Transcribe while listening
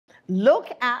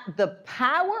Look at the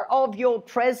power of your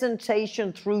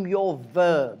presentation through your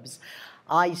verbs.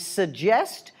 I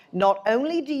suggest not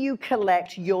only do you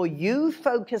collect your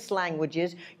you-focused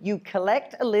languages, you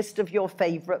collect a list of your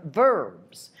favorite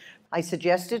verbs. I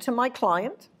suggested to my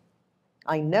client,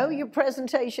 I know your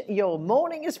presentation, your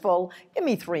morning is full, give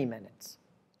me 3 minutes.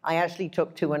 I actually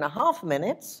took 2.5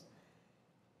 minutes.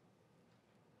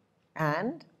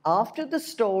 And after the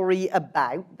story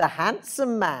about the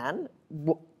handsome man,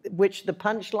 which the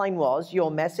punchline was, your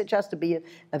message has to be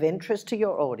of interest to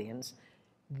your audience,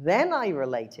 then I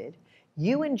related,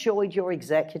 you enjoyed your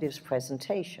executives'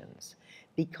 presentations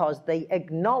because they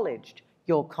acknowledged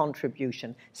your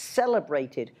contribution,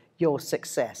 celebrated your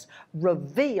success,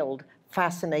 revealed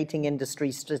fascinating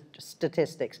industry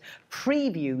statistics,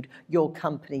 previewed your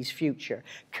company's future,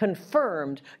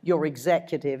 confirmed your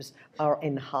executives are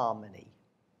in harmony.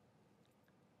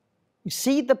 You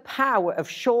see the power of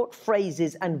short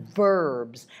phrases and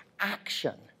verbs,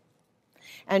 action.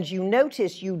 And you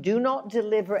notice you do not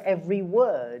deliver every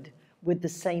word with the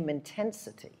same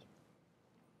intensity.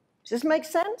 Does this make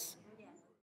sense?